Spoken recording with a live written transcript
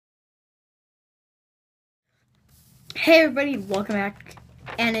Hey everybody, welcome back.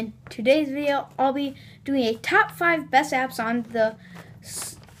 And in today's video, I'll be doing a top 5 best apps on the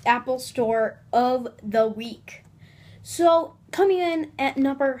Apple Store of the week. So, coming in at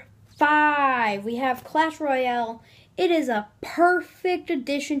number 5, we have Clash Royale. It is a perfect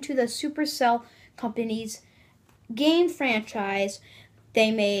addition to the Supercell company's game franchise. They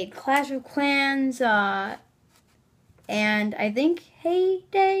made Clash of Clans, and I think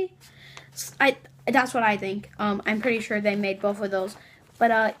Heyday. That's what I think. I'm pretty sure they made both of those.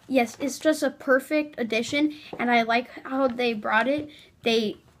 But yes, it's just a perfect addition, and I like how they brought it.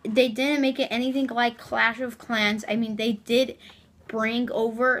 They didn't make it anything like Clash of Clans. I mean, they did bring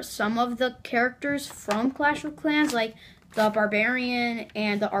over some of the characters from Clash of Clans, like the Barbarian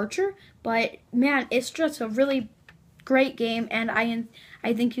and the Archer. But man, it's just a really great game, and I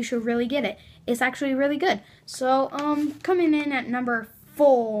think you should really get it. It's actually really good. So coming in at number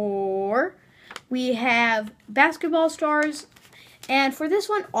 4. We have Basketball Stars, and for this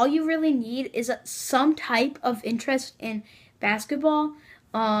one, all you really need is some type of interest in basketball.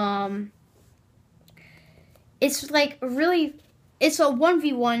 It's like it's a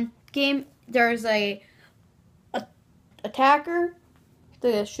 1v1 game. There's a attacker,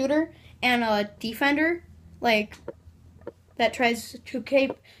 the shooter, and a defender, like that tries to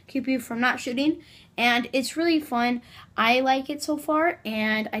keep you from not shooting, and it's really fun. I like it so far,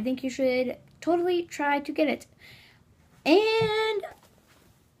 and I think you should totally try to get it. And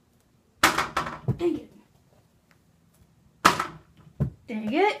dang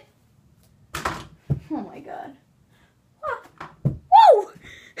it. Oh my god. Whoa!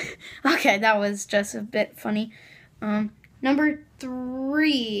 Okay, that was just a bit funny. Number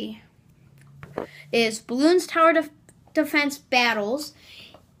 3 is Balloons Tower Defense Battles.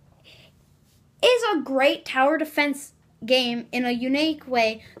 Is a great tower defense game in a unique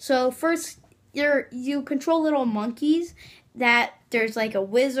way. So first, you control little monkeys. That there's like a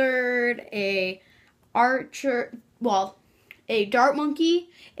wizard, a archer, well, a dart monkey,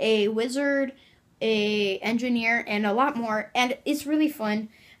 a wizard, a engineer, and a lot more. And it's really fun.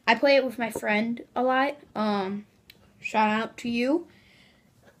 I play it with my friend a lot. Shout out to you.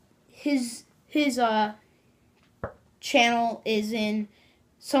 His channel is in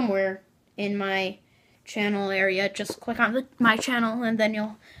somewhere in my channel area. Just click on my channel and then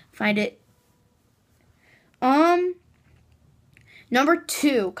you'll find it. Number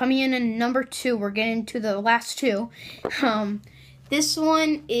 2, coming in number 2, we're getting to the last 2. This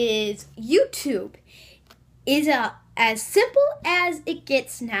one is YouTube. Is as simple as it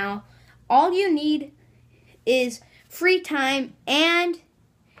gets now. All you need is free time and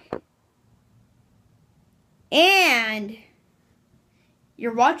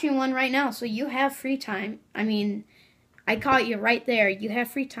you're watching one right now, so you have free time. I mean, I caught you right there. You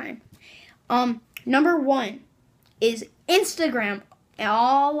have free time. Number 1 is Instagram.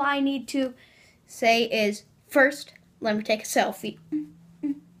 All I need to say is, first, let me take a selfie.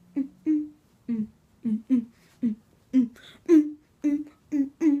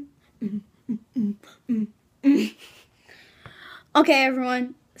 Okay,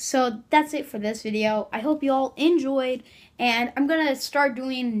 everyone. So that's it for this video. I hope you all enjoyed, and I'm gonna start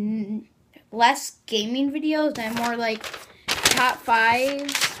doing less gaming videos and more like top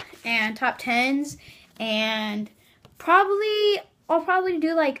 5s and top 10s, and I'll probably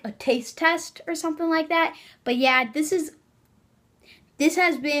do like a taste test or something like that. But yeah, this has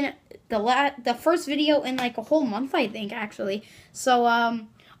been the first video in like a whole month, I think, actually. So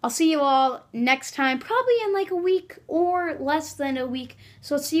I'll see you all next time, probably in like a week or less than a week.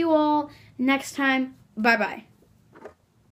 So see you all next time. Bye bye.